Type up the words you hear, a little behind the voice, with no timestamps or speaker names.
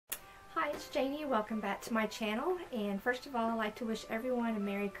it's Janie. Welcome back to my channel. And first of all, I'd like to wish everyone a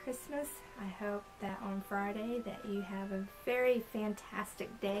Merry Christmas. I hope that on Friday that you have a very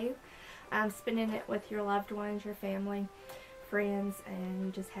fantastic day. Spending it with your loved ones, your family, friends, and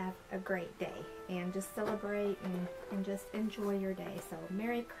you just have a great day. And just celebrate and just enjoy your day. So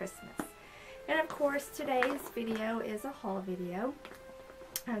Merry Christmas. And of course, today's video is a haul video.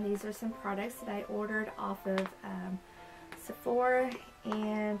 These are some products that I ordered off of Sephora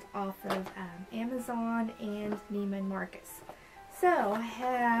and off of Amazon and Neiman Marcus. So I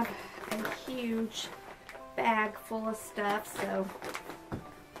have a huge bag full of stuff, so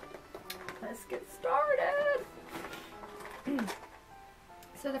let's get started.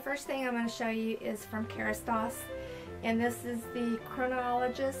 So the first thing I'm going to show you is from Kerastase, and this is the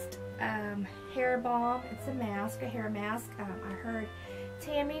chronologiste hair balm. It's a mask, a hair mask. I heard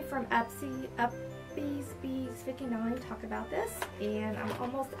Tammy from Empties 59 talk about this, and I'm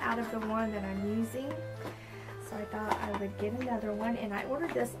almost out of the one that I'm using, so I thought I would get another one, and I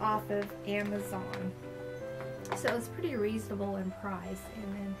ordered this off of Amazon, so it's pretty reasonable in price.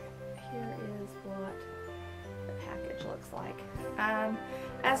 And then here is what the package looks like.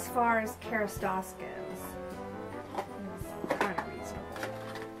 As far as Kerastase goes, it's kind of reasonable.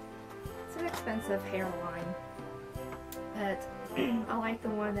 It's an expensive hairline, but I like the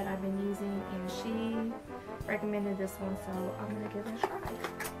one that I've been using, and she recommended this one, so I'm going to give it a try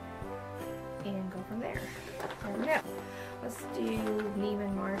and go from there. There we go. Let's do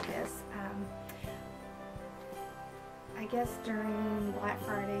Neiman Marcus. I guess during Black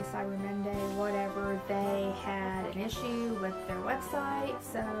Friday, Cyber Monday, whatever, they had an issue with their website,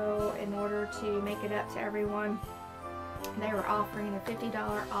 so in order to make it up to everyone, they were offering a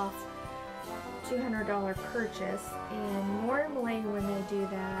 $50 off $200 purchase, and normally when they do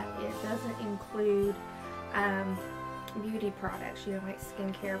that, it doesn't include beauty products, you know, like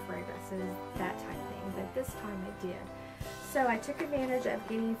skincare, fragrances, that type of thing, but this time it did. So I took advantage of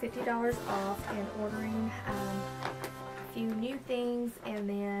getting $50 off and ordering a few new things, and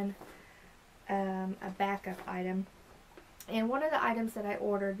then a backup item. And one of the items that I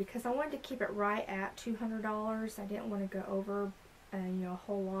ordered, because I wanted to keep it right at $200, I didn't want to go over you know, a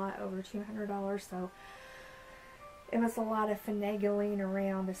whole lot over $200, so it was a lot of finagling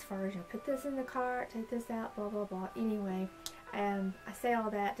around as far as, you know, put this in the cart, take this out, blah blah blah. Anyway, I say all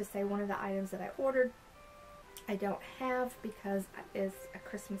that to say one of the items that I ordered I don't have, because it's a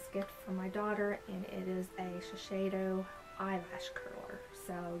Christmas gift for my daughter, and it is a Shiseido eyelash curler.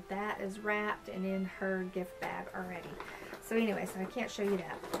 So that is wrapped and in her gift bag already. So anyway, so I can't show you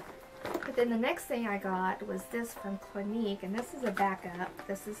that. But then the next thing I got was this from Clinique, and this is a backup.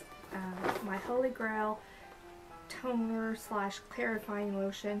 This is my Holy Grail toner slash clarifying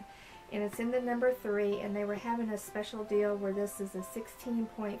lotion, and it's in the number 3, and they were having a special deal where this is a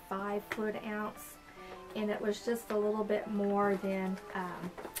 16.5 foot ounce, and it was just a little bit more than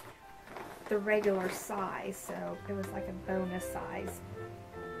the regular size, so it was like a bonus size.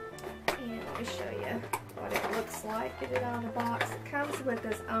 And let me show you what it looks like. Get it out of the box. It comes with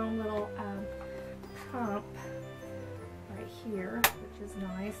this own little pump right here, which is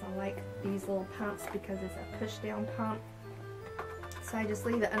nice. I like these little pumps because it's a push down pump. So I just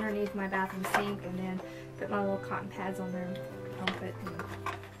leave it underneath my bathroom sink and then put my little cotton pads on there and pump it,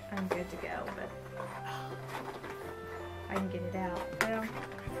 and I'm good to go. But I can get it out. Well,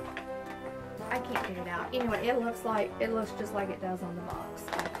 I can't get it out. Anyway, it looks just like it does on the box.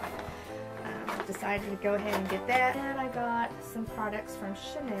 Decided to go ahead and get that. And I got some products from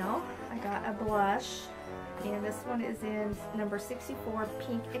Chanel. I got a blush, and this one is in number 64,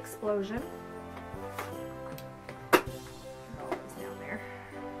 Pink Explosion. Oh, it's down there.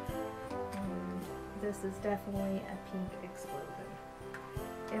 And this is definitely a Pink Explosion,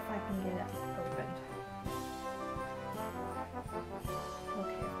 if I can get it opened.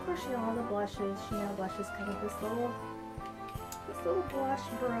 Okay, of course, you know, all the blushes, Chanel blushes come with this little blush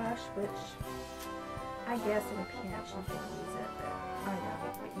brush, which I guess in a pinch you can use it, but I don't,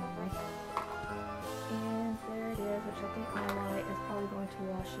 but anyway. And there it is, which I think my light is probably going to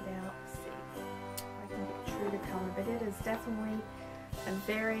wash it out. Let's see if I can get true to color, but it is definitely a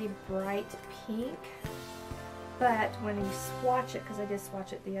very bright pink. But when you swatch it, because I did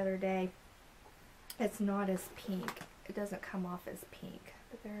swatch it the other day, it's not as pink. It doesn't come off as pink,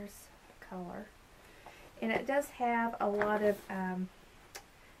 but there's the color. And it does have a lot of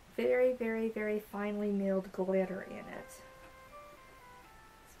very, very, very finely milled glitter in it.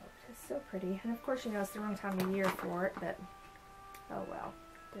 So it's so pretty. And of course, you know, it's the wrong time of year for it, but oh well.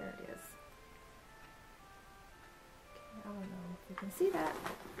 There it is. Okay, I don't know if you can see that.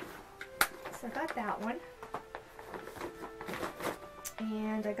 So I got that one.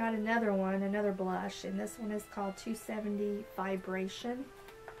 And I got another one, another blush, and this one is called 270 Vibration.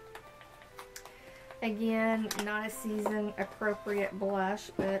 Again, not a season appropriate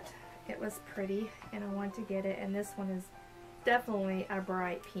blush, but it was pretty and I wanted to get it. And this one is definitely a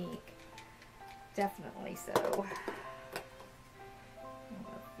bright pink. Definitely so. I don't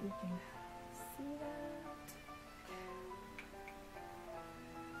know if you can see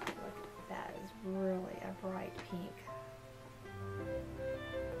that. Look, that is really a bright pink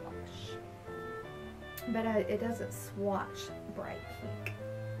blush. But it doesn't swatch bright pink.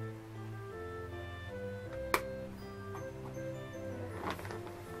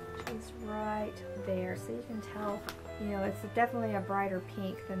 She's right there, so you can tell, you know, it's definitely a brighter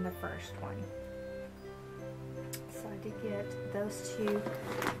pink than the first one. So I did get those two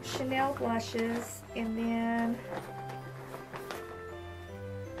Chanel blushes, and then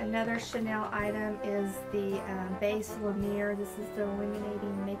another Chanel item is the base Lumiere. This is the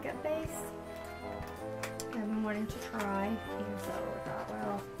illuminating makeup base. I've been wanting to try, and so I thought,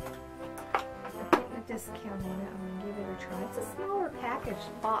 well, I think the discount on it, I'm going to give it a try. It's a smaller package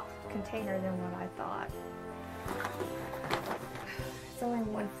box container than what I thought. It's only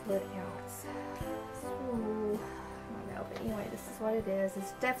 1 fluid ounce. So, I don't know, but anyway, this is what it is.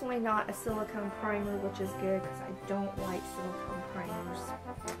 It's definitely not a silicone primer, which is good because I don't like silicone primers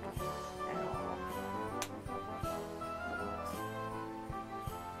at all.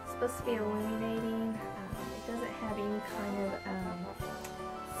 It's supposed to be illuminating. It doesn't have any kind of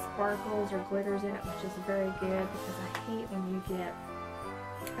sparkles or glitters in it, which is very good because I hate when you get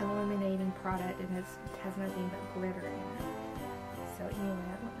illuminating product and it has nothing but glitter in it. So anyway,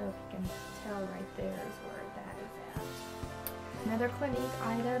 I don't know if you can tell right there is where that is at. Another Clinique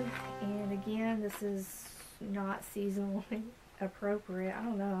item, and again, this is not seasonally appropriate. I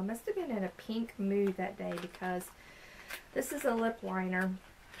don't know, I must have been in a pink mood that day because this is a lip liner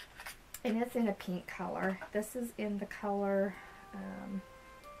and it's in a pink color. This is in the color,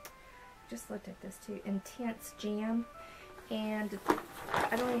 just looked at this too, Intense Jam. And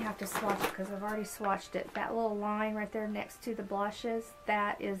I don't even have to swatch it because I've already swatched it. That little line right there next to the blushes,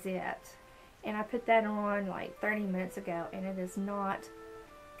 that is it. And I put that on like 30 minutes ago and it is not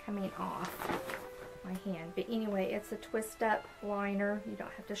coming off my hand. But anyway, it's a twist up liner. You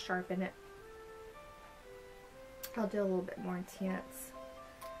don't have to sharpen it. I'll do a little bit more intense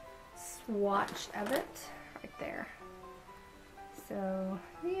swatch of it right there. So,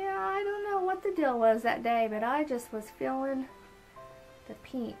 yeah, I don't know what the deal was that day, but I just was feeling the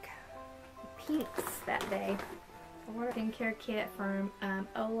pinks that day. I ordered a skincare kit from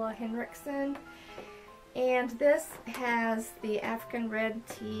olehenriksen, and this has the African Red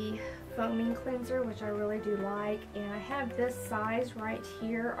Tea Foaming Cleanser, which I really do like, and I have this size right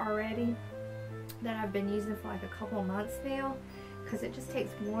here already that I've been using for like a couple months now. Because it just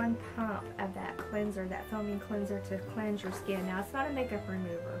takes 1 pump of that cleanser, that foaming cleanser, to cleanse your skin. Now, it's not a makeup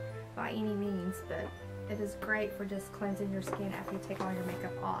remover by any means, but it is great for just cleansing your skin after you take all your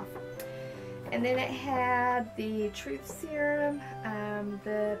makeup off. And then it had the Truth Serum,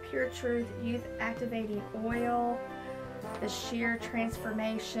 the Pure Truth Youth Activating Oil, the Sheer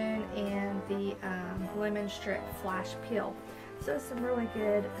Transformation, and the Lemon Strip Flash Peel. So some really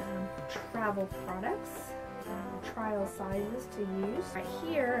good travel products. Trial sizes to use. Right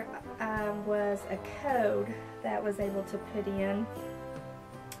here was a code that was able to put in,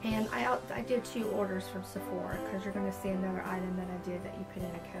 and I did 2 orders from Sephora because you're going to see another item that I did that you put in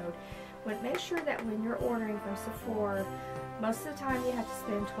a code. But make sure that when you're ordering from Sephora, most of the time you have to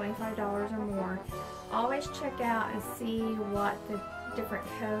spend $25 or more. Always check out and see what the different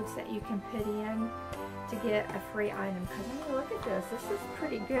codes that you can put in to get a free item, because I mean, look at this. This is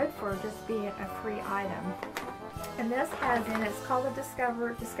pretty good for just being a free item. And this has in it, it's called the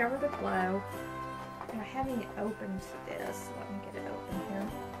Discover the Glow. And I haven't opened this. Let me get it open here.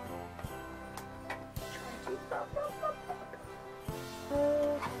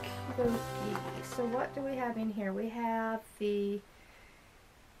 Okay, so what do we have in here? We have the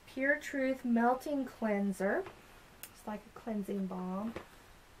Pure Truth Melting Cleanser. It's like a cleansing balm.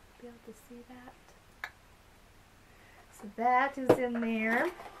 Be able to see that. So that is in there.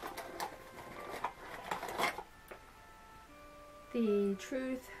 The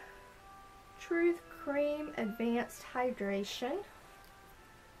Truth Cream Advanced Hydration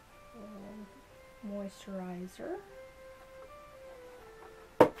Moisturizer.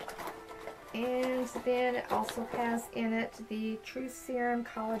 And then it also has in it the Truth Serum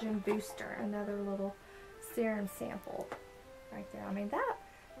Collagen Booster, another little serum sample right there. I mean,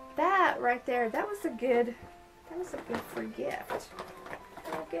 that right there, that was a good free gift.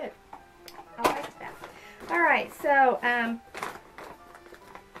 Real good. I liked that. Alright, so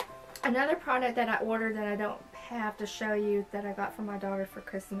Another product that I ordered that I don't have to show you that I got for my daughter for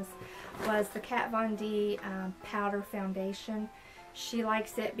Christmas was the Kat Von D powder foundation. She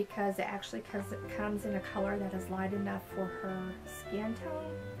likes it because it actually comes in a color that is light enough for her skin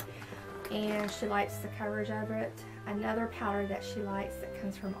tone, and she likes the coverage of it. Another powder that she likes that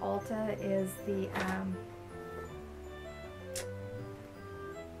comes from Ulta is the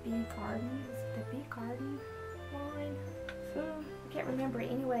Bee Garden. Is it the Bee Garden line? I can't remember.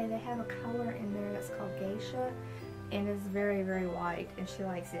 Anyway, they have a color in there that's called Geisha, and it's very, very white, and she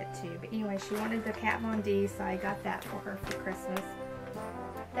likes it too. But anyway, she wanted the Kat Von D, so I got that for her for Christmas.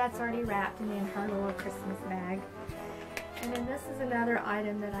 That's already wrapped and in her little Christmas bag. And then this is another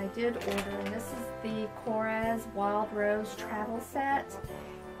item that I did order, and this is the Korres Wild Rose Travel Set.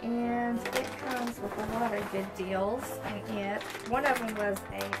 And it comes with a lot of good deals in it. One of them was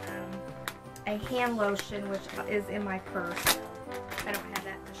a hand lotion, which is in my purse. I don't have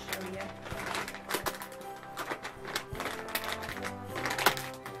that to show you.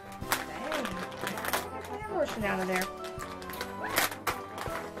 Dang, get the hand lotion out of there.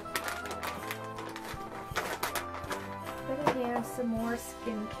 But again, some more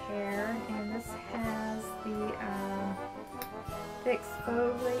skincare, and this has the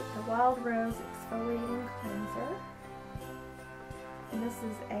Wild Rose Exfoliating Cleanser. And this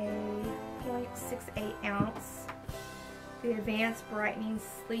is a 0.68 ounce. The Advanced Brightening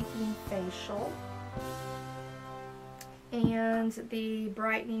Sleeping Facial. And the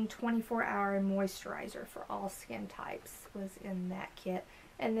Brightening 24-Hour Moisturizer for all skin types was in that kit.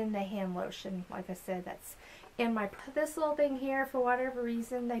 And then the hand lotion, like I said, that's in my... This little thing here, for whatever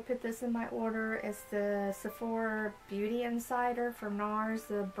reason, they put this in my order. It's the Sephora Beauty Insider from NARS,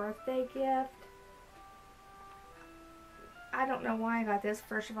 the birthday gift. I don't know why I got this.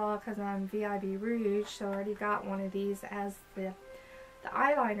 First of all, because I'm VIB Rouge, so I already got one of these as the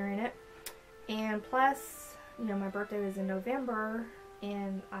eyeliner in it. And plus, you know, my birthday was in November,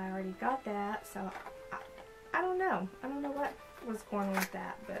 and I already got that, so I don't know. I don't know what was going on with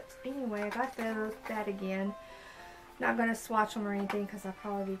that. But anyway, I got that again. Not going to swatch them or anything, because I'll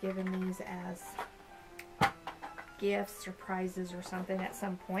probably be giving these as gifts or prizes or something at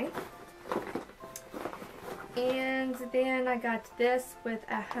some point. And then I got this with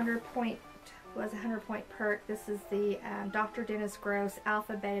a 100 point perk. This is the Dr. Dennis Gross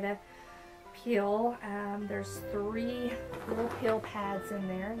Alpha Beta Peel. There's 3 little peel pads in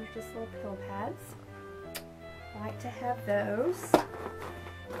there. They're just little peel pads. I like to have those.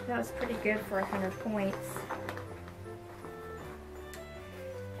 That was pretty good for 100 points.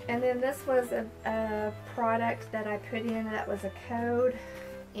 And then this was a product that I put in that was a code.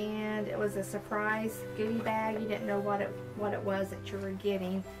 And it was a surprise goodie bag. You didn't know what it was that you were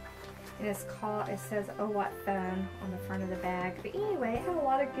getting. And it says, "Oh, what fun" on the front of the bag. But anyway, it had a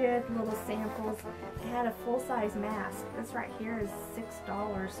lot of good little samples. It had a full-size mask. This right here is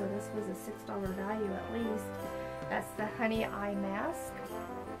 $6, so this was a $6 value at least. That's the Honey Eye Mask.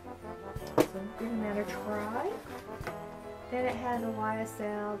 So giving that a try. Then it had the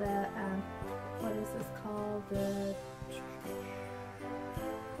YSL, the, what is this called? The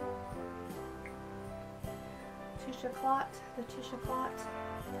Touche Clot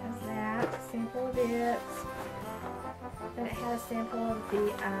has that, sample of it. Then it had a sample of the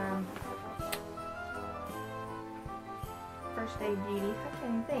First Aid Beauty, I can't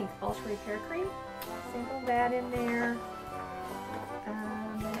even think, Ultra Repair Cream. Sample of that in there.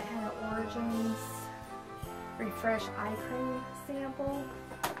 Then it had an Origins Refresh Eye Cream sample.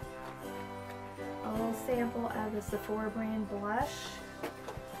 A little sample of the Sephora brand blush.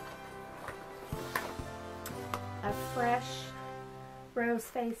 A fresh rose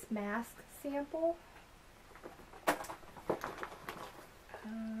face mask sample.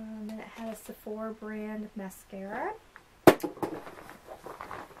 Then it had a Sephora brand mascara.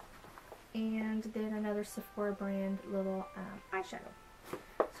 And then another Sephora brand little eyeshadow.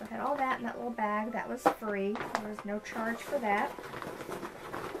 So I had all that in that little bag. That was free. There was no charge for that.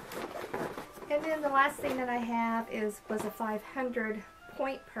 And then the last thing that I have was a 500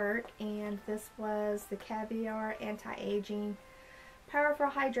 point perk, and this was the Caviar Anti-Aging Powerful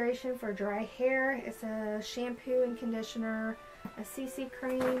Hydration for Dry Hair. It's a shampoo and conditioner, a CC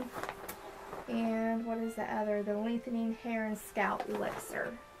cream, and what is the other? The Lengthening Hair and Scalp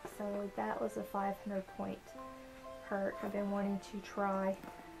Elixir. So that was a 500 point perk. I've been wanting to try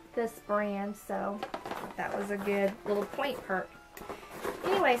this brand, so that was a good little point perk.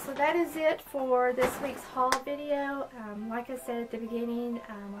 Anyway, so that is it for this week's haul video. Like I said at the beginning,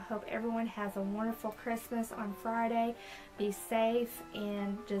 I hope everyone has a wonderful Christmas on Friday. Be safe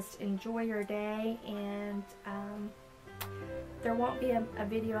and just enjoy your day. And there won't be a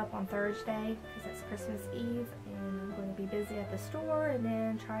video up on Thursday because it's Christmas Eve, and I'm going to be busy at the store and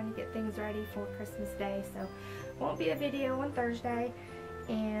then trying to get things ready for Christmas Day. So won't be a video on Thursday.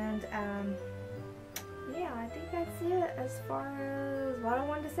 And yeah, I think that's it as far as what I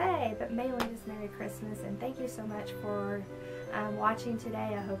wanted to say, but mainly just Merry Christmas, and thank you so much for watching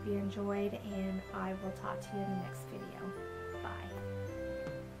today. I hope you enjoyed, and I will talk to you in the next video.